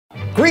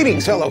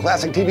Greetings, fellow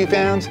classic TV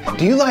fans.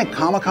 Do you like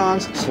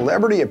Comicon's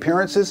celebrity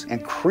appearances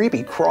and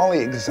creepy, crawly,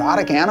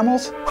 exotic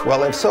animals?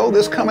 Well, if so,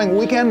 this coming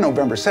weekend,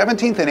 November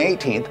 17th and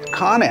 18th,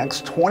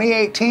 ConEX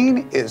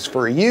 2018 is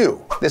for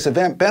you. This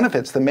event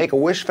benefits the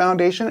Make-A-Wish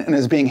Foundation and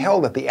is being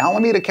held at the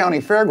Alameda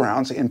County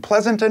Fairgrounds in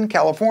Pleasanton,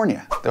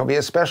 California. There'll be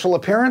a special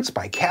appearance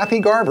by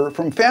Garver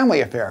from Family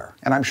Affair,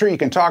 and I'm sure you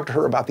can talk to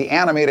her about the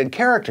animated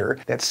character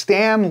that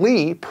Stan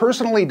Lee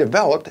personally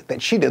developed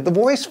that she did the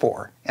voice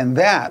for. And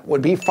that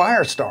would be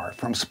Firestar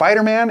from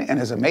Spider-Man and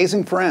His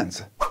Amazing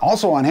Friends.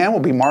 Also on hand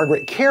will be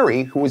Margaret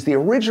Carey, who was the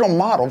original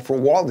model for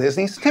Walt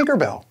Disney's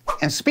Tinkerbell.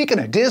 And speaking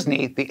of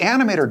Disney, the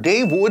animator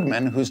Dave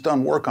Woodman, who's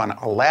done work on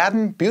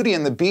Aladdin, Beauty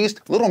and the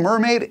Beast, Little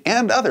Mermaid,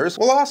 and others,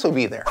 will also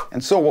be there.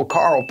 And so will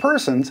Carl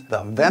Persons,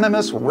 the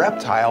venomous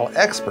reptile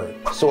expert.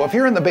 So if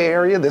you're in the Bay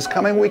Area this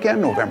coming weekend,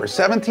 November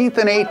 17th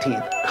and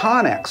 18th,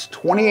 ConEX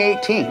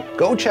 2018,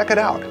 go check it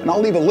out. And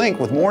I'll leave a link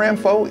with more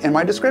info in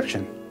my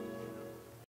description.